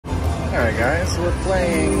Alright guys, we're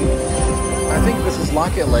playing, I think this is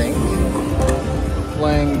Lock It Link.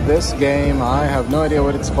 Playing this game, I have no idea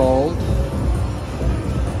what it's called.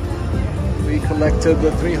 We collected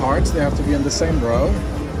the 3 hearts, they have to be in the same row.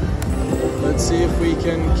 Let's see if we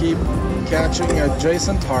can keep catching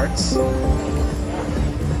adjacent hearts.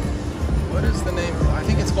 What is the name? I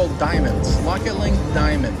think it's called Diamonds. Lock It Link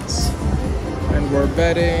Diamonds. And we're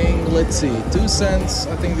betting, let's see, 2 cents.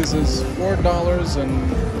 I think this is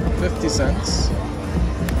 $4.50. This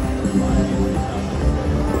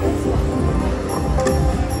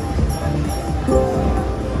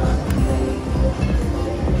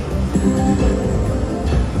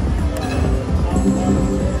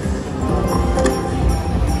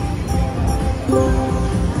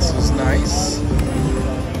is nice.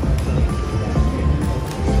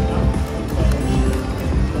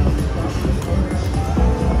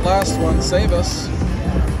 Last one, save us.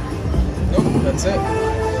 Nope, that's it.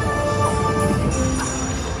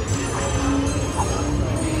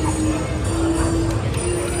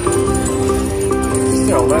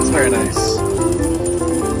 Still, that's very nice.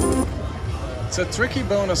 It's a tricky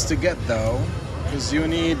bonus to get though, because you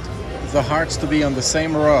need the hearts to be on the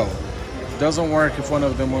same row. It doesn't work if one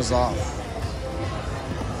of them was off.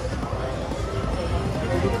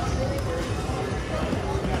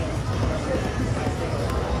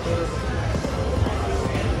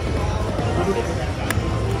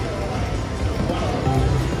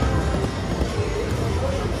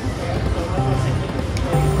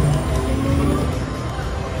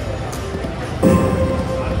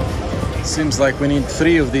 Seems like we need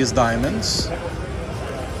 3 of these diamonds.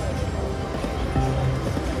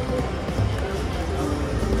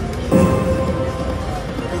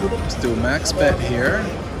 Let's do max bet here.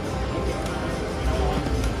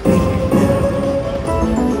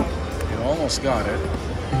 You almost got it.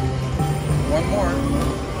 One more.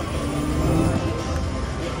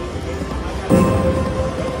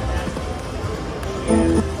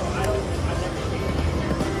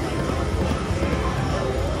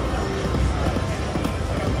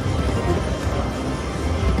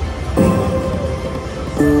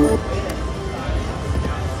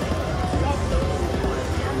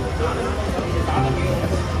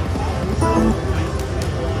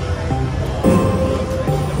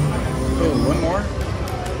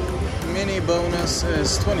 Bonus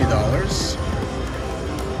is $20.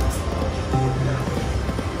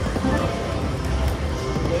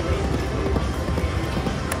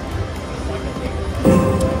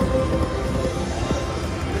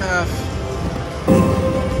 Half.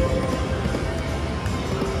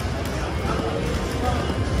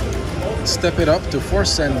 Step it up to 4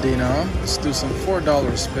 cent Dina. Let's do some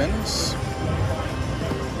 $4 spins.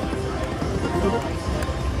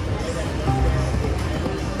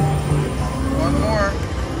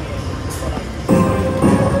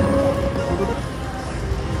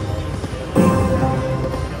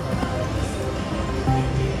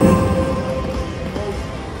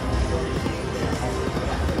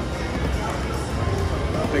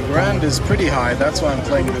 The grand is pretty high, that's why I'm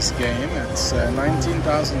playing this game. It's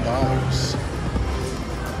 $19,000.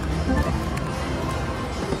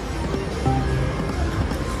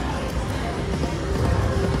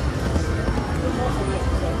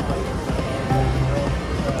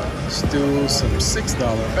 Let's do some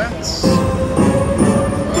 $6 bets.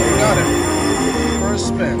 Oh, we got it. First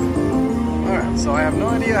spin. Alright, so I have no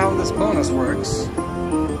idea how this bonus works.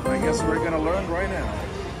 I guess we're gonna learn right now.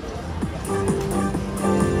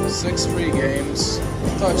 6 free games,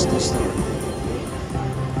 touch to start.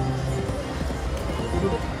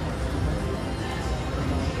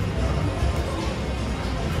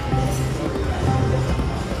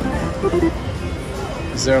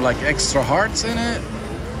 Is there like extra hearts in it?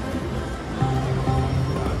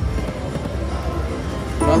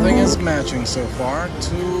 Nothing is matching so far.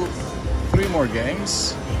 3 more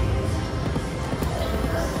games.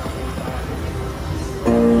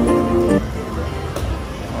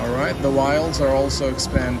 The wilds are also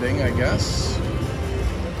expanding, I guess.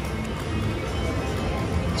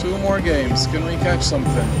 2 more games. Can we catch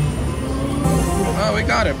something? Oh, we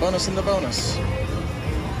got it. Bonus in the bonus.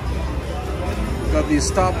 Got these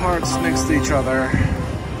top hearts next to each other.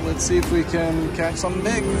 Let's see if we can catch something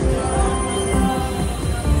big.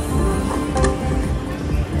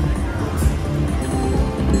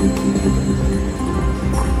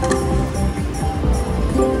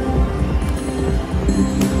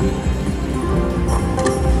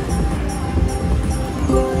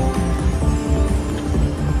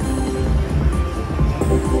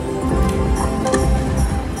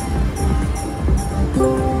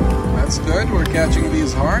 That's good, we're catching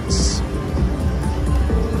these hearts.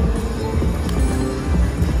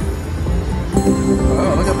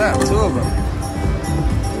 that, 2 of them.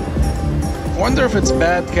 Wonder if it's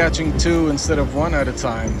bad catching 2 instead of 1 at a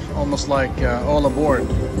time, almost like all aboard.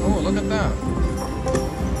 Oh, look at that.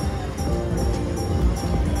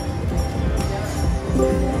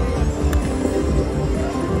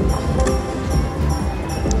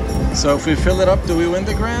 So if we fill it up, do we win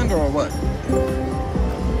the grand or what?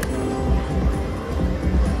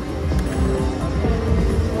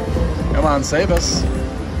 Come on, save us.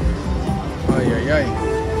 Ay, ay, ay.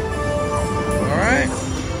 All right.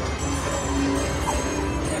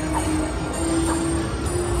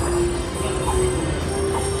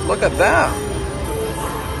 Look at that.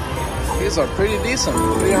 These are pretty decent.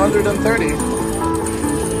 330.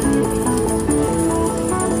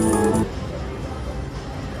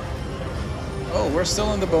 Oh, we're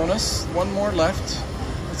still in the bonus. 1 more left.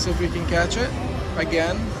 Let's see if we can catch it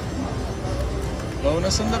again.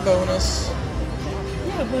 Bonus in the bonus.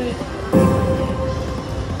 Yeah, but...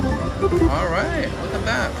 All right, look at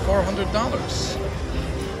that, $400.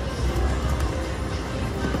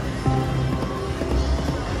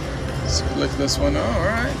 Let's click this one. Oh, all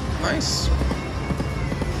right, nice.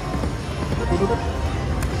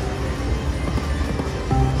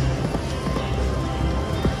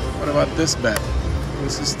 What about this bet?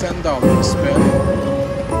 This is $10 spin.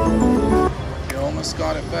 You almost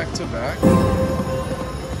got it back to back.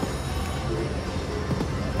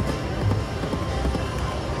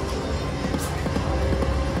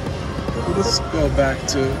 Let's go back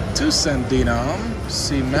to 2-cent denom.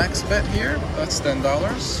 See max bet here. That's $10.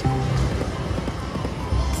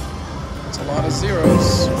 It's a lot of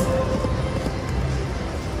zeros.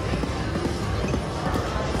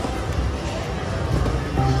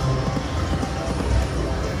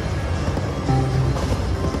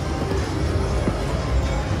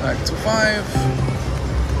 Back to 5.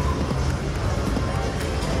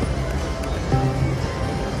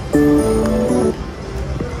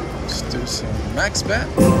 Do some max bet.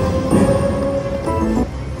 Oh,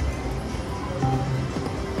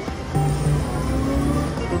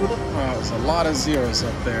 there's a lot of zeros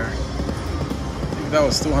up there. I think that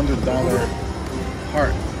was $200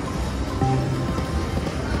 heart.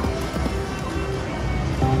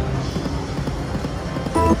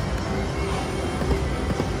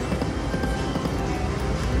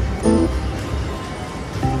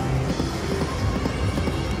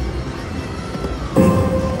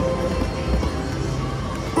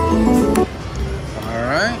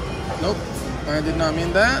 I did not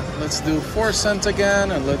mean that. Let's do 4 cents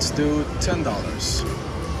again, and let's do $10.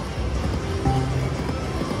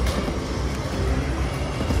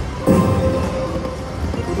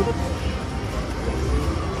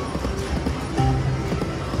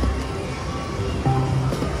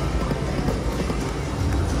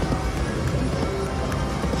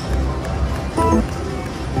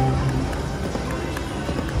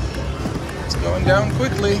 It's going down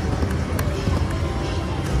quickly.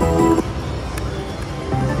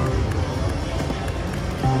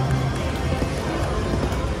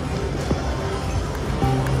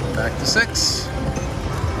 Back to 6.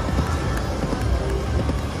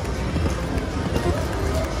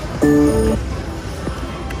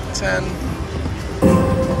 $10.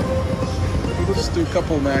 Let's do a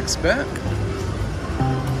couple max bet.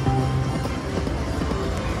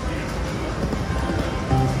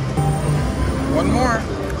 One more.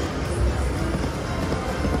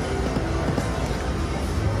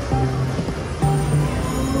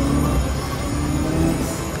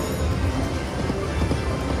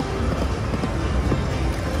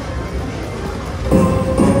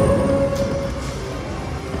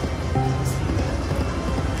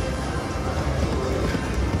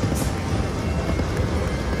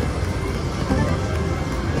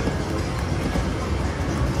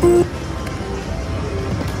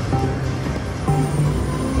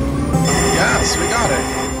 Yes, we got it.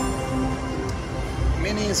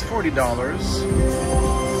 Mini is $40.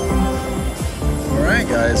 Alright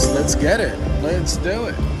guys, let's get it. Let's do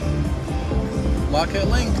it. Lock it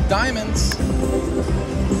link, diamonds.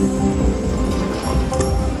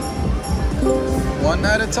 1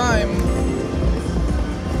 at a time.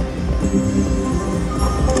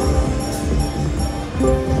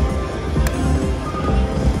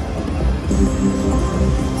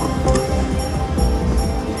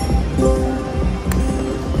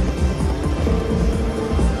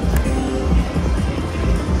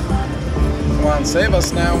 Come on, save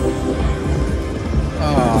us now.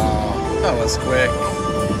 Oh, that was quick.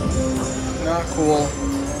 Not cool.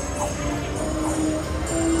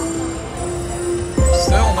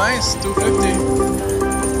 Still nice, 250.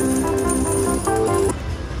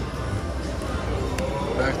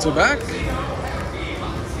 Back to back.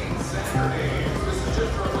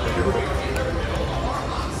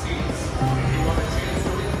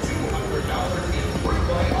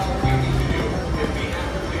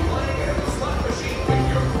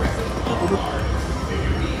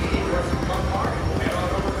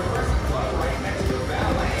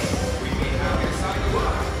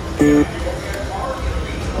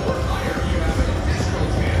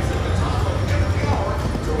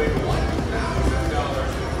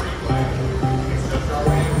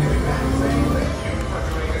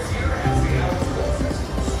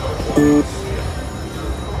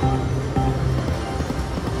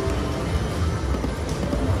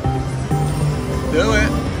 Do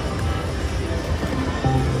it.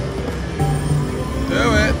 Do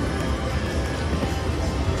it.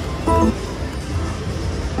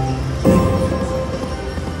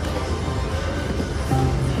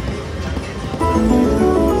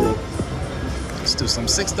 Let's do some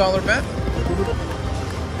 $6 bet.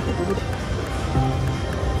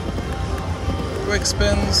 Quick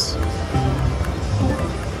spins.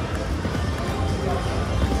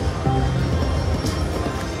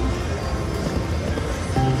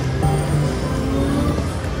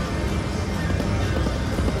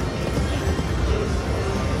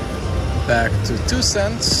 Back to 2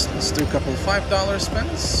 cents. Let's do a couple $5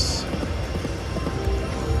 spins.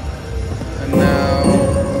 And now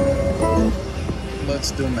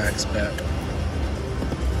let's do max bet.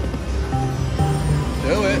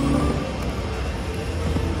 Do it.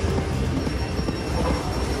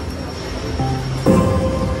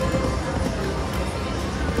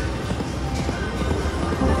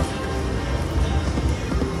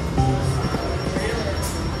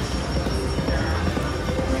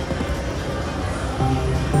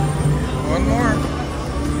 One more.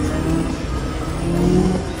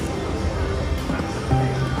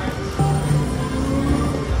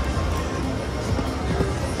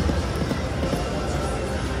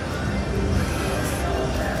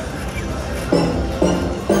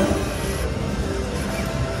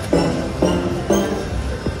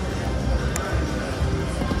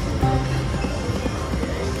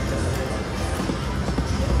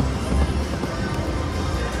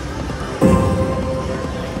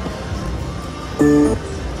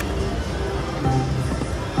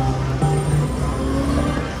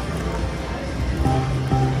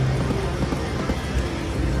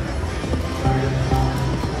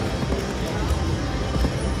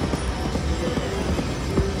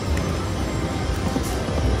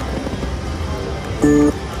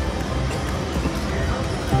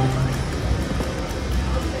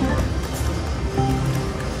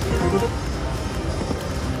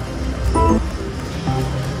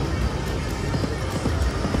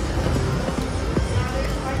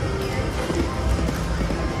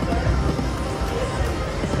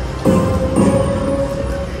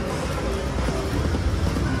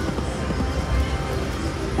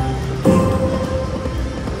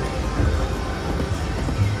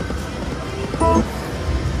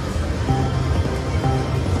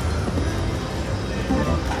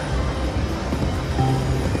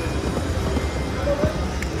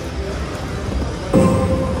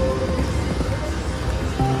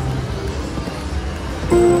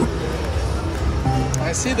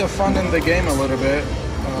 I see the fun in the game a little bit.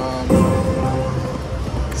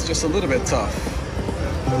 It's just a little bit tough.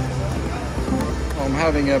 I'm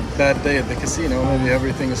having a bad day at the casino. Maybe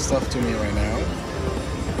everything is tough to me right now.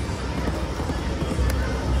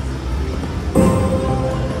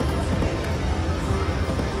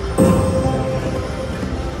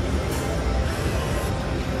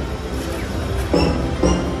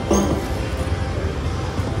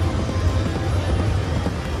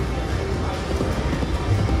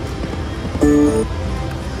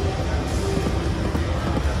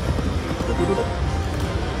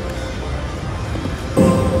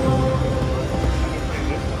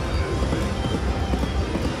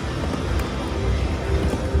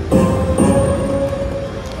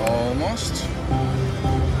 Almost.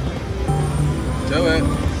 Do it.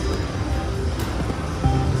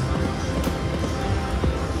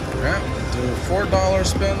 Okay, do $4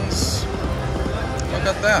 spins. Look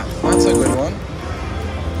at that. That's a good one.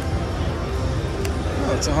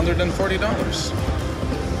 Oh, that's $140.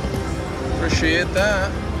 Appreciate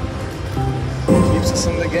that. Keeps us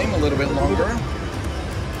in the game a little bit longer.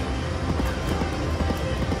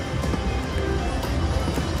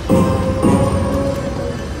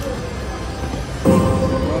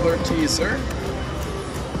 Another teaser.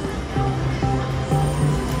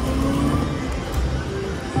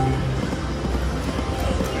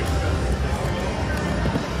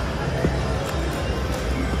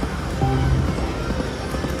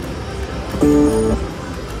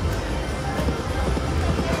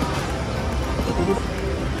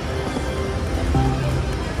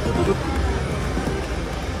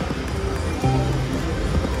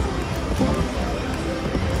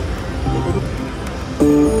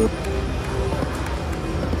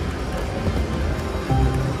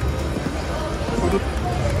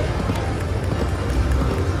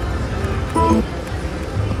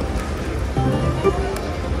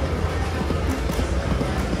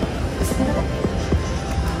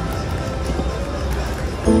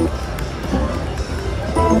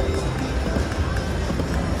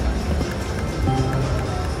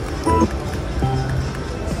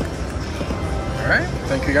 Alright,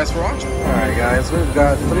 thank you guys for watching. Alright guys, we've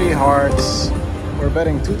got 3 hearts. We're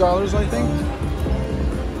betting $2, I think.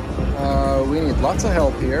 We need lots of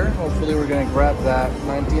help here. Hopefully we're gonna grab that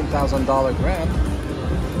 $19,000 grand.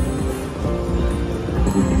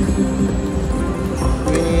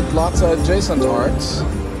 We need lots of adjacent hearts.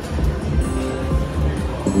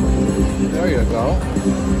 There you go.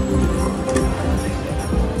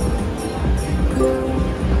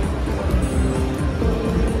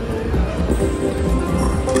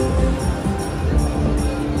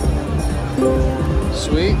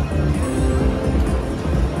 Sweet.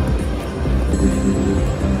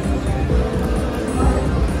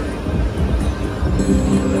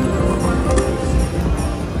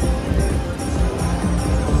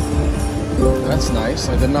 That's nice.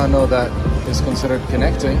 I did not know that is considered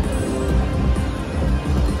connecting.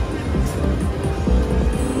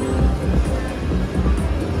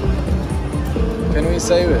 Can we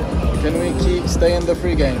save it? Can we stay in the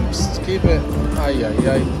free games? Keep it. Ay, ay,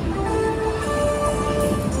 ay.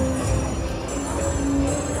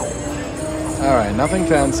 Alright, nothing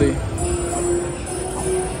fancy.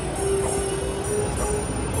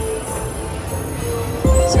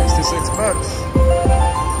 $66.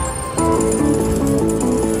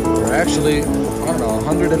 We're actually, I don't know,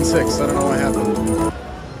 106. I don't know what happened.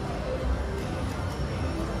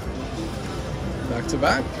 Back to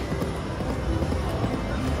back.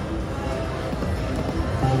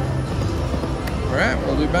 Alright,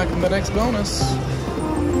 we'll be back in the next bonus.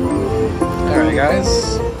 Alright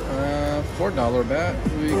guys, $4 bet.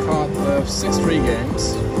 We caught the 6 free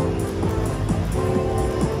games.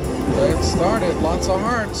 Let's start it. Lots of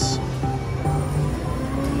hearts.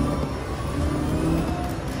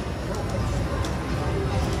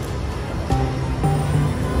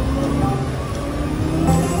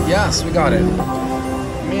 Yes, we got it.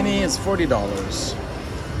 Mini is $40.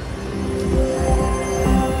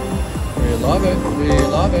 We love it. We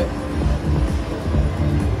love it.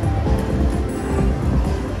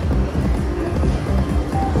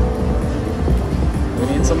 We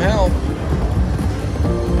need some help.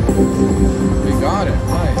 We got it.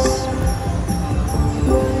 Nice.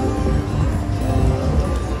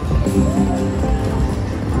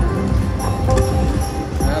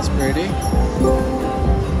 That's pretty.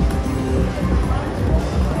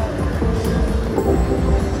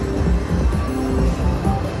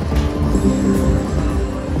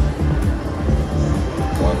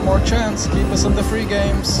 One more chance. Keep us in the free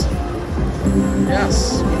games.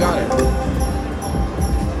 Yes, we got it.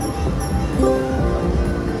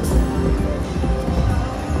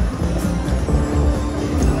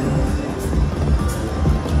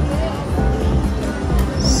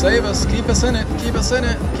 Save us, keep us in it, keep us in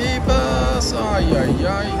it, keep us. Ay, ay,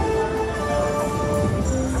 ay.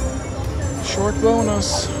 Short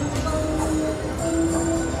bonus.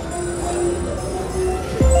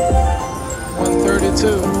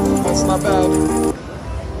 $132. That's not bad.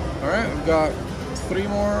 Alright, we've got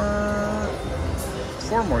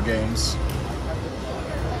 4 more games.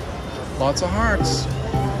 Lots of hearts.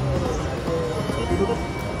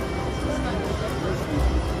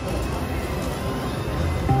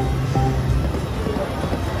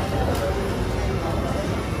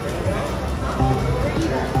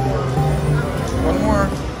 One more.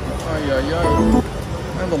 Ay, ay, ay.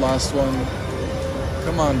 And the last one.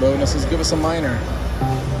 Come on, bonuses. Give us a minor.